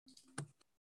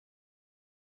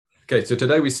Okay, so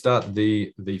today we start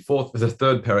the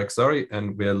third parak,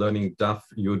 and we are learning Daf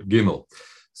Yud Gimel.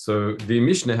 So the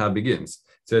Mishnah begins.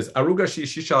 It says, Aruga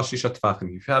shisha shisha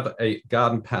tfachim. If you have a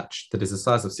garden patch that is the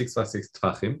size of 6 by 6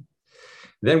 tfachim,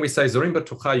 then we say Zorim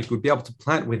b'tucha, you could be able to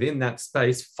plant within that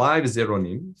space 5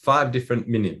 zeronim, 5 different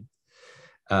minim.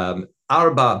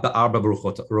 Arba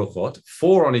rochot,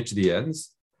 4 on each of the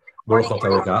ends, rochot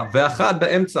aruga, ve'achad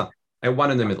be'emtza, and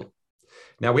 1 in the middle.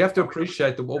 Now, we have to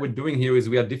appreciate that what we're doing here is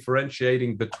we are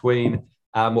differentiating between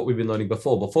what we've been learning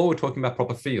before. Before, we're talking about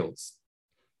proper fields,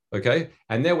 okay?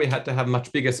 And there we had to have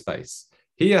much bigger space.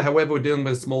 Here, however, we're dealing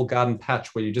with a small garden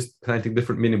patch where you're just planting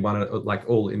different minim,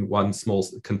 all in one small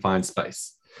confined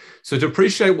space. So to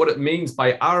appreciate what it means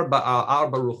by arba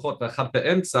ruchot v'achad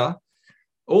be'emtza,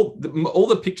 all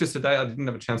the pictures today, I didn't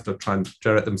have a chance to try and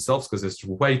generate themselves because there's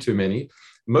way too many.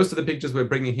 Most of the pictures we're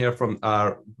bringing here from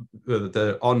are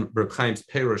on Reb Chaim's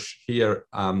Perush here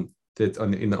in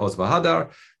the Oz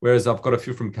Vahadar, whereas I've got a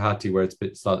few from Kahati where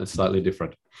it's slightly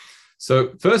different.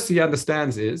 So first he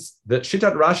understands is that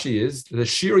Shitat Rashi is the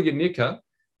Shir Yanika,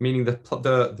 meaning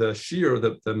the shear,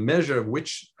 the measure of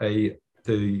which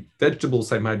the vegetable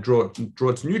might draw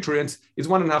its nutrients is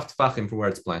 1.5 tefachim from where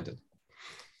it's planted.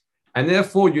 And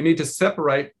therefore you need to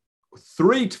separate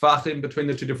 3 tefachim between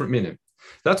the two different minim.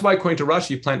 That's why, according to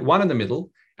Rashi, you plant 1 in the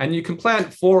middle, and you can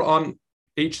plant 4 on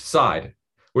each side.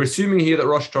 We're assuming here that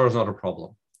Rosh Torah is not a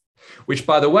problem, which,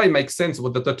 by the way, makes sense.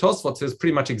 What the Tosfot says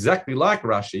pretty much exactly like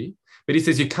Rashi, but he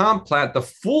says you can't plant the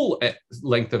full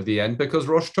length of the end because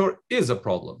Rosh Torah is a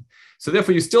problem. So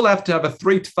therefore, you still have to have a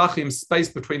 3 tefachim space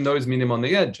between those minim on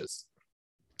the edges.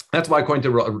 That's why, according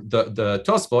to the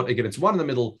Tosfot, again, it's 1 in the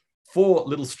middle, 4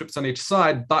 little strips on each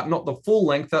side, but not the full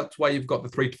length. That's why you've got the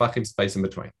 3 tefachim space in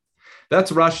between.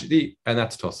 That's Rashi and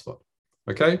that's Tosfot.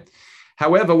 Okay.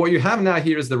 However, what you have now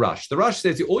here is the Rash. The Rash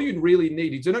says all you really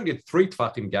need is you don't get 3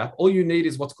 tefachim gap. All you need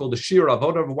is what's called the shir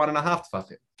avodah of 1.5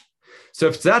 tefachim. So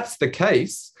if that's the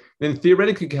case, then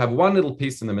theoretically you can have 1 little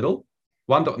piece in the middle,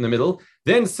 1 dot in the middle,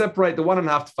 then separate the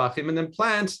 1.5 tefachim and then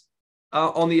plant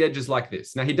on the edges like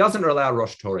this. Now he doesn't allow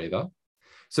Rosh Torah either.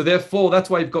 So therefore, that's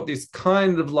why you've got this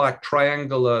kind of like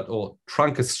triangular or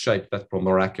truncus shape, that's probably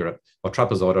more accurate, or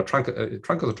trapezoid, or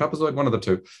truncus or trapezoid, one of the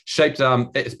two, shaped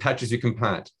patches you can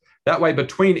plant. That way,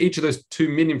 between each of those 2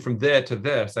 minim from there to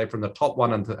there, say from the top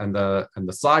one and the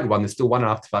side one, there's still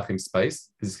 1.5 tefachim space,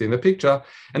 as you see in the picture.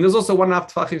 And there's also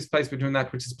 1.5 tefachim space between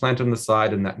that which is planted on the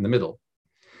side and that in the middle.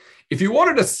 If you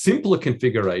wanted a simpler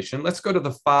configuration, let's go to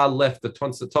the far left, the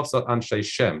Tofsat Anshe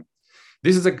Shem.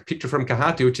 This is a picture from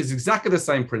Kahati, which is exactly the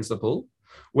same principle,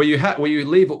 where you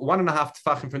leave 1.5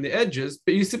 tefachim from the edges,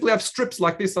 but you simply have strips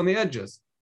like this on the edges.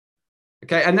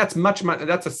 Okay, and that's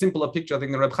that's a simpler picture, I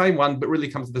think, than the Reb Chaim one, but really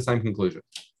comes to the same conclusion.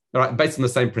 All right, based on the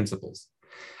same principles.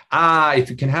 If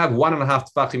you can have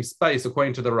 1.5 tefachim space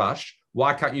according to the Rush,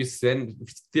 why can't you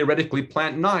theoretically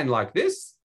plant 9 like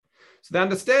this? So the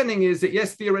understanding is that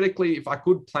yes, theoretically, if I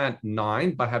could plant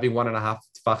 9 by having 1.5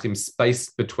 tefachim space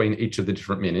between each of the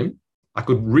different minim, I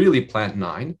could really plant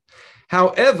 9.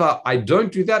 However, I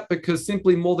don't do that because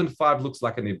simply more than 5 looks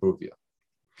like an ibruvia.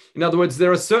 In other words,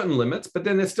 there are certain limits, but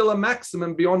then there's still a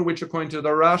maximum beyond which, according to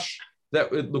the Rash,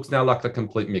 that it looks now like a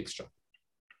complete mixture.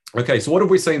 Okay, so what have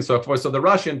we seen so far? So the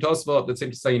Rashi and Tosfot that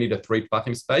seem to say you need a 3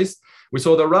 tefachim space. We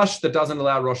saw the Rash that doesn't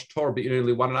allow Rosh Torah, but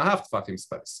only 1.5 tefachim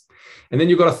space. And then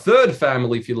you've got a third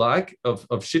family, if you like, of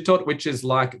Shittot, which is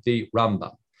like the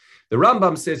Rambam. The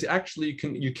Rambam says actually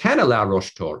you can allow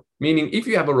Rosh Torah, meaning if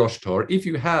you have a Rosh Torah, if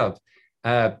you have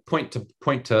point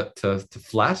to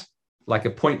flat, like a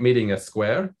point meeting a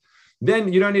square,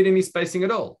 then you don't need any spacing at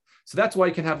all. So that's why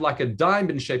you can have like a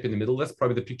diamond shape in the middle. That's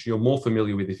probably the picture you're more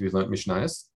familiar with if you've learned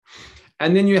Mishnayos.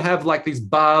 And then you have like these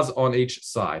bars on each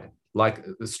side, like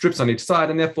the strips on each side,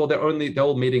 and therefore they're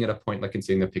all meeting at a point like you can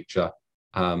see in the picture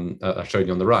I showed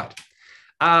you on the right.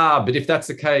 But if that's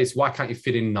the case, why can't you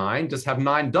fit in 9? Just have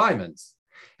 9 diamonds.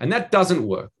 And that doesn't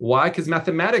work. Why? Because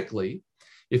mathematically,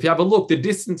 if you have a look, the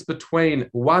distance between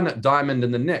one diamond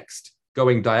and the next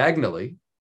going diagonally,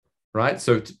 right?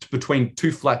 So between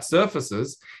 2 flat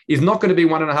surfaces is not going to be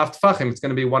 1.5 tefachim. It's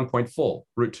going to be 1.4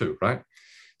 root 2, right?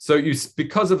 So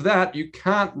because of that, you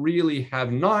can't really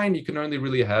have 9. You can only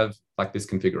really have like this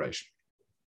configuration.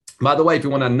 By the way, if you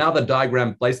want another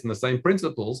diagram based on the same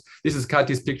principles, this is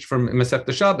Kati's picture from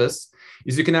Masechta Shabbos,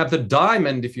 is you can have the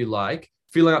diamond, if you like,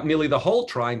 filling up nearly the whole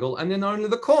triangle, and then only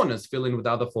the corners fill in with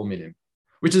the other 4 minim,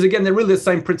 which is, again, they're really the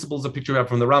same principles of picture we have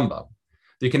from the Rambam.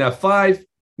 You can have 5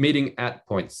 meeting at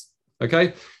points,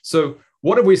 okay? So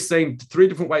what have we seen? 3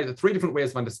 different ways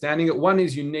of understanding it. One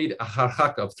is you need a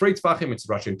harchak of 3 tefachim, it's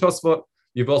Rashi and Tosfot.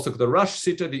 You've also got the Rash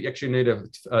Sita, that you actually need a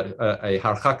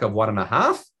harchak of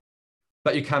 1.5.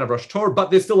 but you can't have Rosh Torah,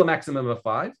 but there's still a maximum of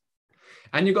 5.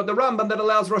 And you've got the Rambam that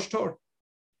allows Rosh Torah.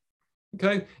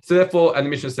 Okay, so therefore, and the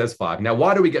Mishnah says 5. Now,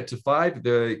 why do we get to 5?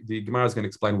 The Gemara is going to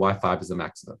explain why 5 is the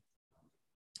maximum.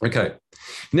 Okay,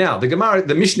 now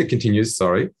the Mishnah continues,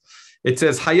 It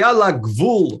says, Hayala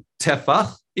gvul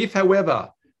tefach, if however,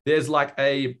 there's like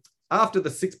after the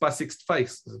 6 by 6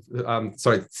 space,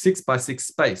 6 by 6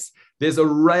 space, there's a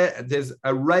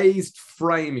raised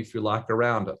frame, if you like,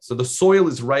 around it. So the soil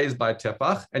is raised by a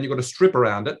tefach, and you've got a strip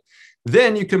around it.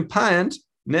 Then you can plant,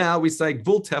 now we say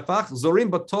gvul tefach, zorim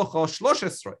batocho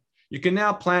 13. You can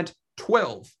now plant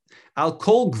 12. Al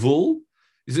kol gvul,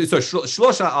 so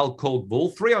shlosha al kol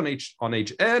gvul, 3 on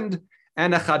each end,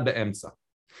 and echad be'emtza.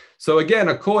 So again,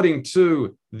 according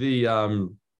to the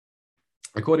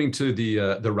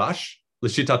Rush,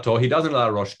 l'shitato, he doesn't allow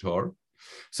Rosh Torah.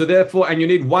 So therefore, and you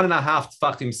need 1.5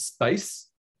 tefachim space.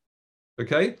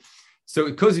 Okay, so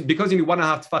because you need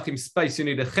 1.5 tefachim space, you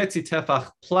need a chetzi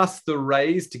tefach plus the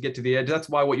raise to get to the edge. That's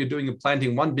why what you're doing is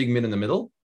planting one big min in the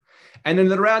middle, and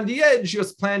then around the edge you're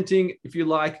planting, if you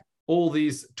like, all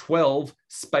these 12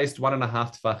 spaced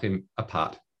 1.5 tefachim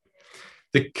apart.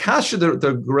 The kasha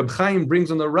the Reb Chaim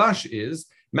brings on the Rush is,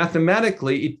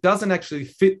 mathematically, it doesn't actually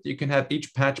fit. You can have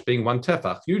each patch being 1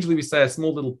 tefach. Usually we say a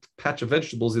small little patch of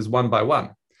vegetables is 1 by 1.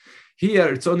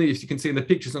 Here, it's only, if you can see in the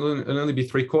pictures, it'll only be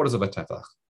 3/4 of a tefach.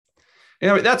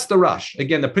 Anyway, that's the Rush.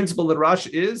 Again, the principle of the Rush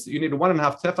is you need a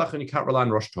 1.5 tefach and you can't rely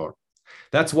on Rosh Torah.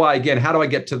 That's why, again, how do I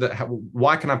get to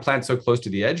why can I plant so close to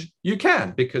the edge? You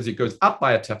can, because it goes up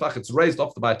by a tefach, it's raised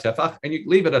off by a tefach, and you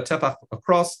leave it a tefach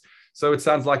across. So it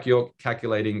sounds like you're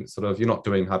calculating you're not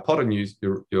doing hypotenuse,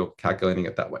 you're calculating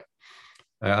it that way,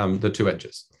 the 2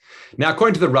 edges. Now,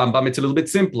 according to the Rambam, it's a little bit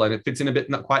simpler and it fits in a bit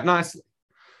quite nicely.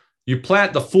 You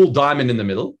plant the full diamond in the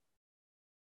middle,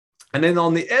 and then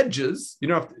on the edges,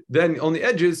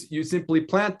 you simply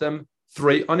plant them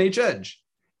 3 on each edge.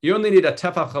 You only need a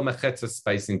tefach or mechetza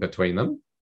spacing between them.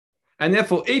 And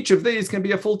therefore, each of these can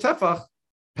be a full tefach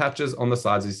patches on the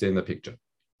sides you see in the picture.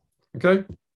 Okay?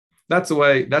 That's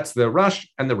the Rush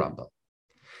and the Rambam.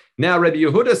 Now, Rabbi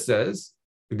Yehuda says,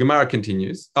 the Gemara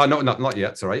continues. Oh, no, not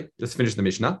yet, sorry. Let's finish the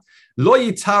Mishnah. Lo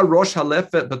yitar rosh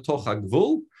halefet b'toch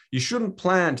hagvul. You shouldn't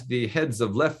plant the heads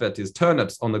of lefet, his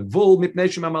turnips, on the gvul mipnei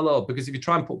shemamalo, because if you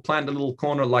try and plant a little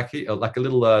corner like a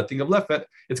little thing of lefet,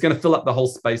 it's going to fill up the whole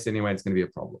space anyway. It's going to be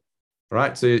a problem. All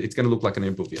right? So it's going to look like an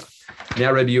imbuvia.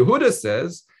 Now, Rabbi Yehuda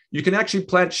says, you can actually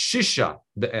plant shisha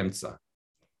be'emtza.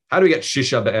 How do we get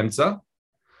shisha be'emtza?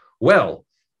 Well,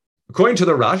 according to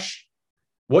the Rush,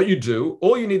 what you do,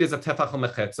 all you need is a tefach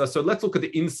mechetza. So let's look at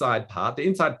the inside part. The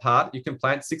inside part, you can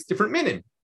plant 6 different minim.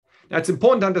 Now, it's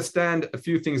important to understand a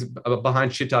few things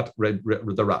behind Shittat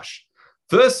the Rush.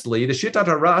 Firstly, the Shittat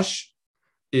Rush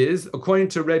is, according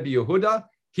to Rabbi Yehuda,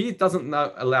 he doesn't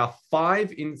allow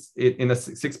 5 in a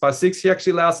 6 by 6. He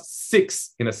actually allows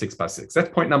 6 in a 6 by 6. That's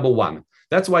point number 1.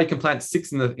 That's why you can plant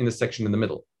 6 in the section in the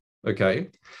middle. Okay.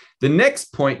 The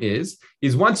next point is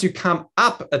once you come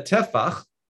up a tefach,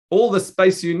 all the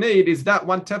space you need is that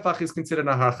 1 tefach is considered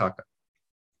a harchaka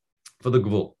for the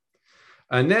gvul.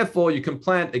 And therefore you can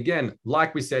plant, again,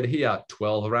 like we said here,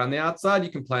 12 around the outside,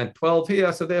 you can plant 12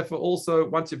 here. So therefore also,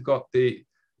 once you've got the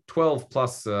 12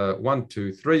 plus 1,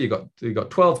 2, 3, you got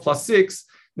 12 plus 6,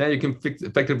 now you can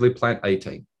effectively plant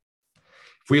 18.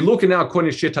 If we look now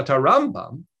according to Shittat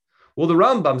Rambam, well, the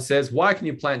Rambam says, why can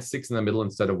you plant 6 in the middle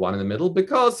instead of 1 in the middle?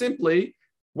 Because simply,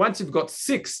 once you've got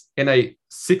 6 in a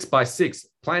 6 by 6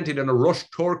 planted in a Rosh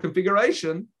Torah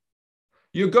configuration,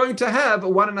 you're going to have a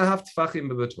 1.5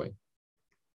 tefachim in between.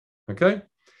 Okay?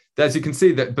 As you can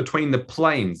see, that between the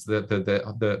planes,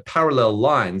 the parallel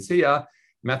lines here,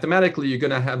 mathematically, you're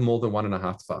going to have more than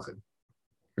 1.5 tefachim.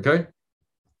 Okay?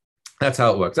 That's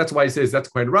how it works. That's why he says, that's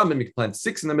according to Rambam, you can plant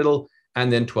 6 in the middle and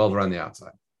then 12 around the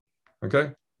outside.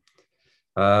 Okay?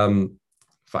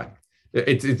 Fine.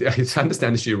 It's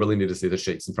understand this. You really need to see the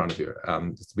sheets in front of you.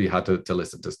 It's be hard to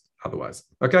listen just otherwise.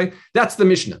 Okay, that's the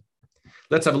Mishnah.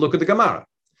 Let's have a look at the Gemara.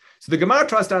 So the Gemara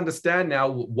tries to understand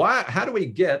now how do we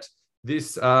get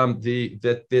this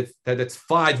that it's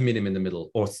 5 minim in the middle,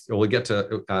 or we get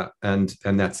to and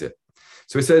that's it.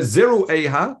 So it says zeru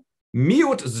eha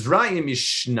miut zra'im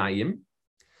ishnayim.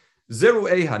 Zeru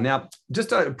eha. Now, just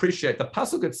to appreciate, the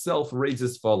pasuk itself reads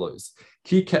as follows.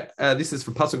 This is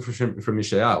from pasuk from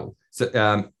Yeshayahu.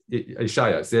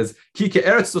 Yeshaya says, "Ki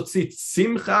ke'eretz totzit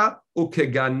simcha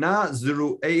ukegana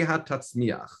zeru eha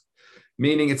tatzmiach,"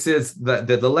 meaning it says that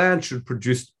the land should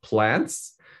produce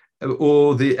plants,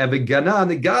 or the Avigana in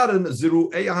the garden,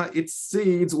 Ziru'eha, its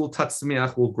seeds will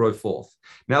tatzmiach, will grow forth.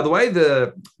 Now, the way in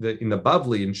the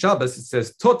Bavli in Shabbos, it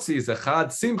says Totzi is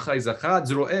echad, Simcha is echad,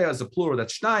 Ziru'eha is a plural,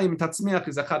 that's shnaim, tatzmiach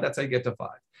is echad, that's how you get to 5.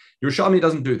 Yerushalmi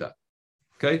doesn't do that.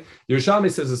 Okay?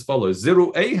 Yerushalmi says as follows: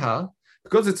 Ziru'eha,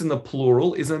 because it's in the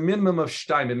plural, is a minimum of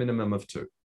shtaim, a minimum of 2.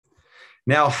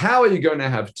 Now, how are you going to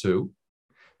have 2?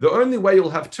 The only way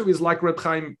you'll have 2 is like Reb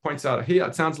Chaim points out here.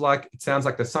 It sounds like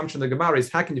the assumption of the Gemara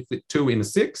is how can you fit 2 in a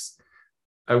 6?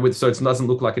 So it doesn't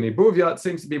look like an Ibuvia. It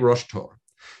seems to be Rosh Torah.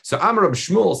 So Amar Reb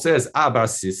Shmuel says Abar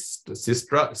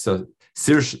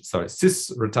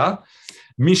Sisrata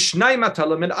Mishnai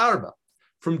Matalam and Arba.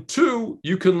 From 2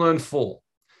 you can learn 4,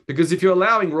 because if you're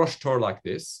allowing Rosh Torah like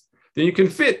this, then you can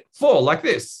fit 4 like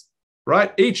this,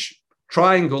 right? Each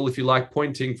triangle, if you like,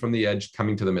 pointing from the edge,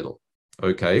 coming to the middle.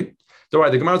 Okay. All right,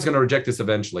 the Gemara is going to reject this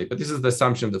eventually, but this is the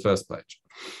assumption of the first page.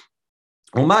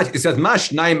 It says, just as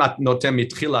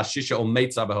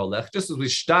with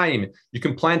shtaim, you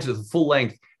can plant it at full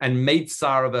length and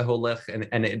meitzar v'holech,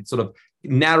 and it sort of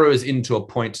narrows into a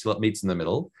point till it meets in the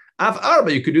middle. Av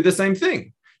arba, you could do the same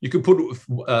thing. You could put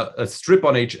a strip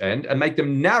on each end and make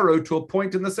them narrow to a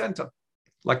point in the center,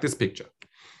 like this picture.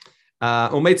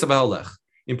 Meitzar v'holech.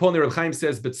 Importantly, Reb Chaim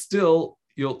says, but still,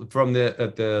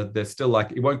 there's still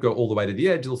like, it won't go all the way to the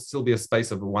edge. It'll still be a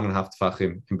space of 1.5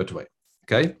 tefachim in between.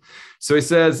 Okay, so he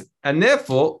says, and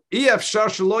therefore, now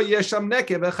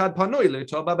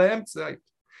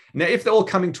if they're all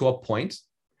coming to a point,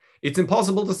 it's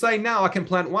impossible to say now I can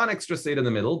plant 1 extra seed in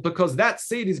the middle, because that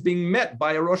seed is being met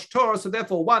by a Rosh Torah. So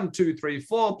therefore, 1, 2, 3,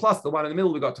 4 plus the 1 in the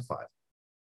middle, we got to 5.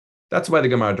 That's why the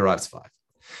Gemara derives 5.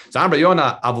 So Amar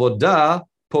Yona avodah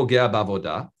pogea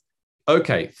bavodah.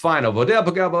 Okay, fine. Avodah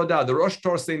pogea bavodah. The Rosh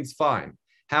Torah seems fine.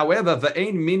 However,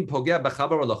 ve'ein min pogea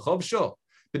b'chavar l'chovsho.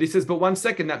 But he says, but 1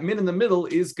 second, that min in the middle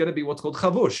is going to be what's called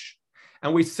chavush.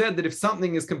 And we said that if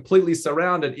something is completely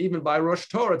surrounded, even by Rosh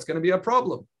Torah, it's going to be a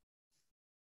problem.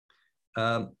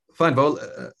 Fine,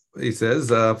 he says,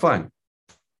 fine.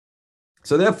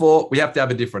 So therefore, we have to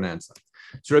have a different answer.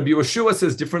 So Rabbi Yeshua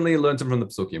says differently, and learns it from the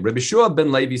Psukim. Rabbi Yeshua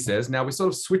ben Levi says, now we sort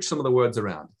of switch some of the words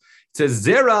around. It says,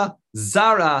 zera,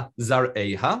 zara,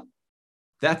 zareha.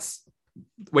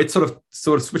 We're sort of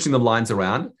switching the lines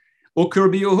around. Or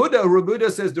Rabbi Yehuda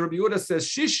says, the Rabbi Yehuda says,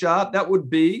 shisha, that would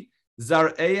be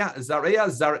zareha,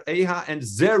 zareha, and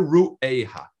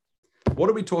zerueha. What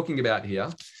are we talking about here?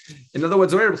 In other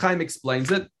words, the way Reb Chaim explains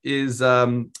it is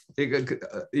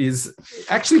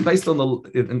actually based on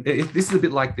this is a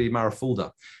bit like the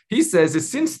Marafulda. He says is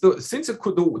since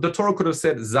the Torah could have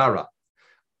said zara,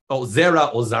 or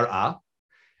zera or zara,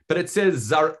 but it says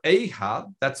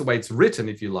zareha. That's the way it's written,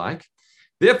 if you like.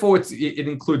 Therefore, it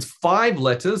includes 5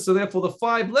 letters. So therefore, the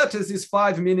 5 letters is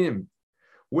 5 minim.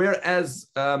 Whereas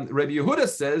Rabbi Yehuda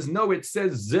says, no, it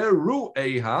says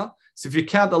zerueha. So if you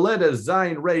count the letters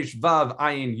Zayin, Reish, Vav,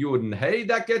 Ayin, Yud, and Hey,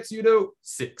 that gets you to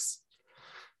 6.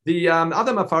 The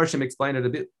other Mafarshim explain it a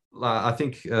bit, I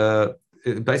think,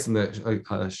 based on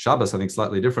the Shabbos, I think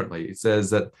slightly differently. It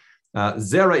says that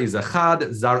Zera is Achad,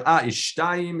 Zar'a is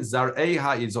Shtaim,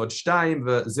 Zar'eha is Od Shtaim,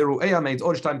 Zeru'eha means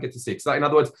Od Shtaim get to 6. So in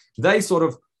other words, they sort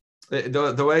of,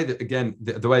 the way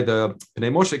the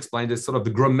Pnei Moshe explained is sort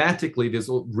of grammatically, there's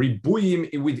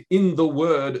ribuyim within the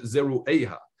word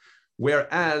Zeru'eha.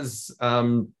 Whereas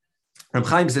Reb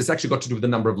Chaim says it's actually got to do with the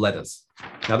number of letters.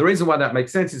 Now, the reason why that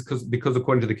makes sense is because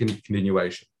according to the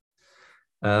continuation.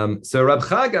 So Reb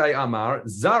Chagai Amar,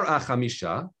 Zar'a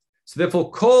Chamisha, so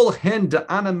therefore, Kol Hen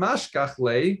Da'ana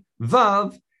Mashkachle,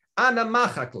 Vav Ana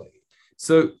Machakle.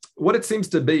 So what it seems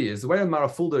to be is, the way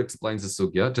Marafulda explains the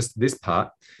sugya, just this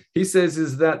part, he says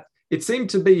is that it seemed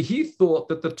to be, he thought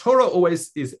that the Torah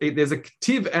always is, there's a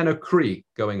ktiv and a kri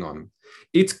going on.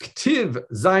 It's ktiv,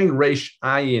 zayin, resh,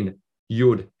 ayin,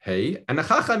 yud, hey, and a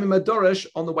chacham imadoresh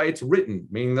on the way it's written,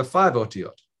 meaning the 5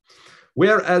 otiyot.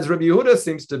 Whereas Rabbi Yehuda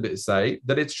seems to say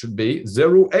that it should be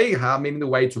zeru'eha, meaning the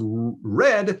way it's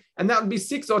read, and that would be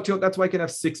 6 otiyot. That's why you can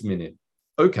have 6 minim.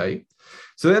 Okay.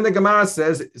 So then the Gemara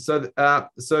says, so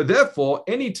therefore,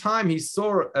 any time he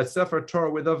saw a Sefer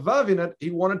Torah with a vav in it,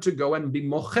 he wanted to go and be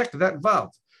mochek that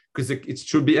vav, because it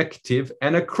should be a ktiv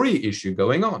and a kri issue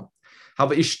going on.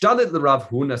 However, ishtalit Rav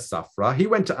Huna Safra, he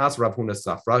went to ask Rav Huna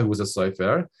Safra, who was a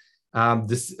sofer,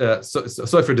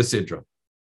 sofer de Sidra.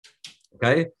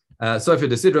 Okay, sofer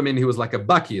de Sidra, meaning he was like a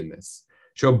baki in this.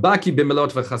 So baki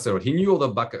b'melot v'chaserot. He knew all the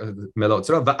melot.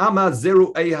 Va'ama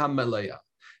zeru eha meleya.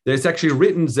 There's actually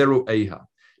written zeru eha.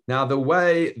 Now, the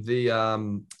way the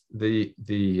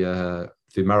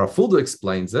Marafulda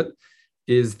explains it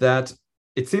is that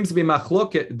it seems to be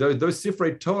machloket. Those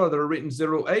Sifrei Torah that are written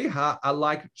Zeru'eha are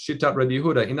like Shitat Rabbi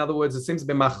Yehuda. In other words, it seems to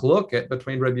be machloket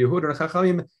between Rabbi Yehuda and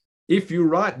Chachamim if you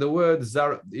write the word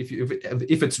Zar,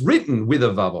 if it's written with a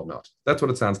vav or not. That's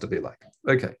what it sounds to be like.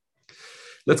 Okay,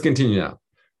 let's continue now.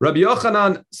 Rabbi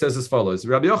Yochanan says as follows.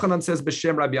 Rabbi Yochanan says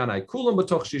b'shem Rabbi Yanai kulam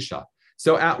b'toch shisha.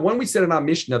 So when we said in our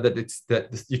Mishnah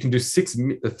that you can do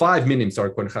 5 minim,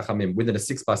 according to Chachamim, within a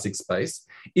 6x6 space,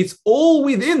 it's all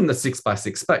within the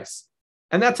 6x6 space.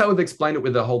 And that's how we've explained it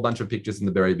with a whole bunch of pictures in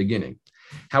the very beginning.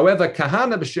 However,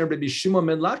 Kahana b'shem Rabbi Shimon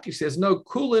ben Lakish says, no,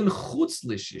 kulin chutz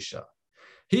lishisha.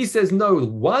 He says, no,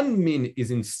 1 min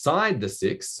is inside the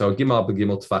 6, so Gimel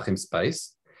b'Gimel Tfachim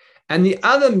space, and the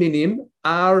other minim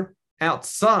are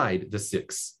outside the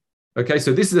 6. Okay,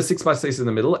 so this is a 6x6 in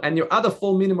the middle, and your other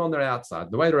 4 minim on the outside.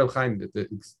 The way the Reb Chaim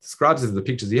describes it in the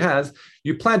pictures he has,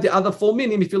 you plant the other 4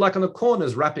 minim, if you like, on the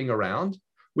corners wrapping around,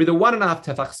 with a 1.5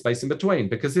 tefach space in between,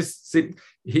 because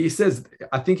he says,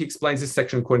 I think he explains this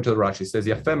section according to the Rashi. He says,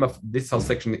 this whole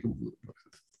section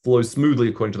flows smoothly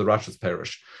according to the Rashi's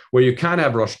parish, where you can't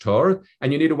have Rosh Tor,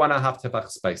 and you need a 1.5 tefach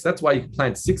space. That's why you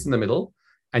plant 6 in the middle,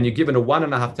 and you're given a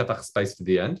 1.5 tefach space to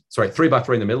the end. Sorry,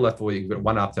 3x3 in the middle, therefore you get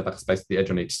 1.5 tefach space to the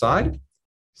edge on each side.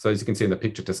 So as you can see in the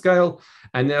picture to scale,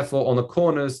 and therefore on the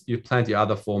corners, you plant your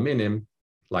other 4 minim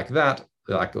like that,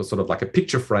 like sort of like a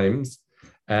picture frames,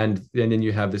 and then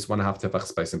you have this 1.5 tefach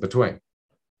space in between.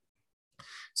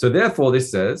 So therefore, this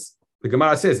says, the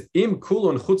Gemara says, Im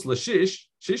kulon chutz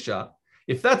shisha.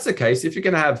 If that's the case, if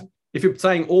you're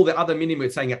saying all the other minim, you're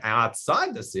saying it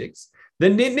outside the 6,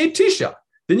 then need tisha.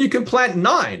 Then you can plant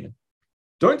 9.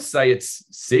 Don't say it's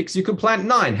 6, you can plant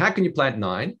 9. How can you plant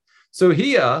 9? So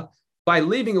here, by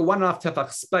leaving a 1.5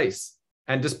 tefach space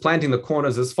and just planting the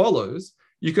corners as follows,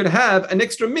 you could have an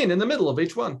extra min in the middle of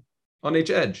each one, on each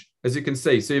edge, as you can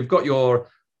see. So you've got your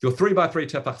 3x3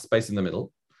 tefach space in the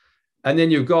middle, and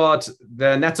then you've got,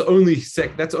 that's the only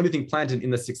thing planted in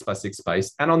the 6x6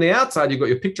 space. And on the outside, you've got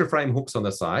your picture frame hooks on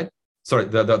the side,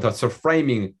 the sort of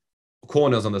framing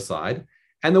corners on the side,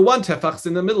 and the 1 tefach's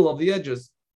in the middle of the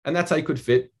edges. And that's how you could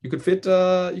fit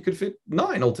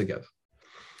 9 altogether.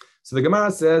 So the Gemara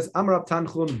says, Amar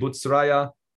Tanchun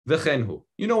Butzraya v'chenhu.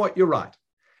 You know what? You're right.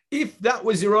 If that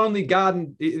was your only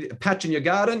garden patch in your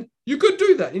garden, you could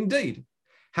do that indeed.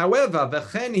 However,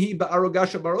 v'chenhi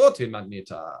ba'arugasha barotin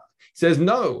magnita. He says,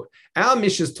 no, our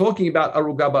Mishnah is talking about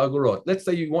aruga ba'agurot. Let's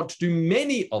say you want to do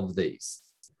many of these,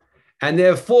 and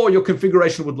therefore your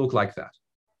configuration would look like that.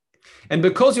 And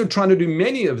because you're trying to do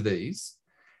many of these,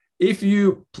 if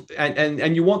you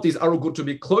and you want these arugut to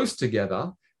be close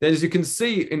together, then as you can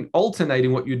see in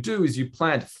alternating, what you do is you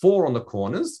plant 4 on the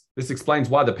corners. This explains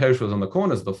why the parish was on the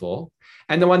corners before.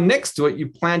 And the one next to it, you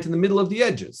plant in the middle of the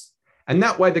edges. And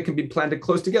that way they can be planted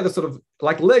close together, sort of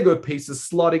like Lego pieces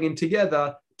slotting in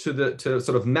together to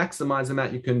sort of maximize the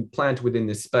amount you can plant within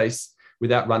this space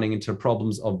without running into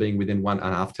problems of being within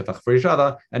 1.5 tefach for each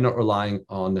other and not relying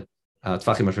on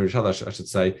tefachim for each other, I should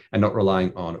say, and not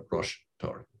relying on Rosh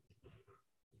Torah.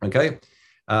 Okay,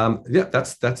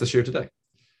 that's the shir today.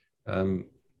 It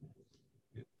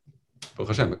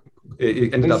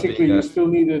ended Basically, up being, you still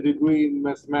need a degree in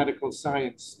mathematical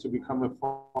science to become a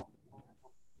farmer.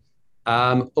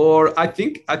 or I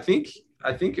think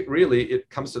it really it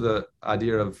comes to the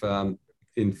idea of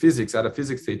in physics. I had a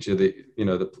physics teacher that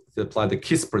they applied the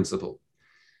KISS principle,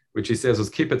 which he says was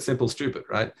keep it simple, stupid.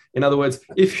 Right? In other words,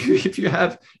 if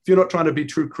you're not trying to be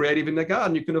too creative in the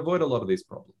garden, you can avoid a lot of these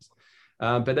problems.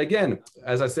 But again,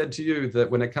 as I said to you, that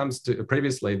when it comes to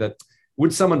previously, that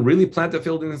would someone really plant a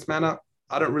field in this manner?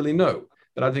 I don't really know,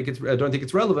 but I don't think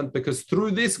it's relevant because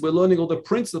through this we're learning all the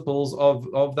principles of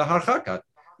the harchakat.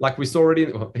 Like we saw already,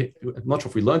 I'm not sure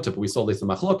if we learned it, but we saw this in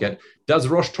Machloket. Does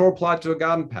Rosh Torah apply to a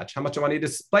garden patch? How much do I need a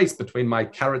space between my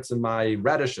carrots and my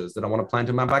radishes that I want to plant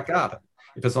in my back garden?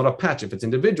 If it's not a patch, if it's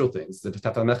individual things, it's a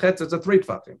 3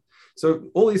 tefachim. So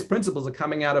all these principles are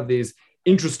coming out of these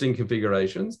interesting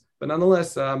configurations, but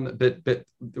nonetheless, but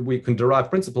we can derive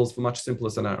principles for much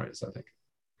simpler scenarios, I think.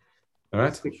 All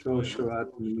right?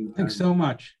 Thanks so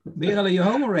much. You're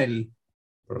home already.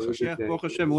 Baruch Hashem. Yeah, Baruch Hashem.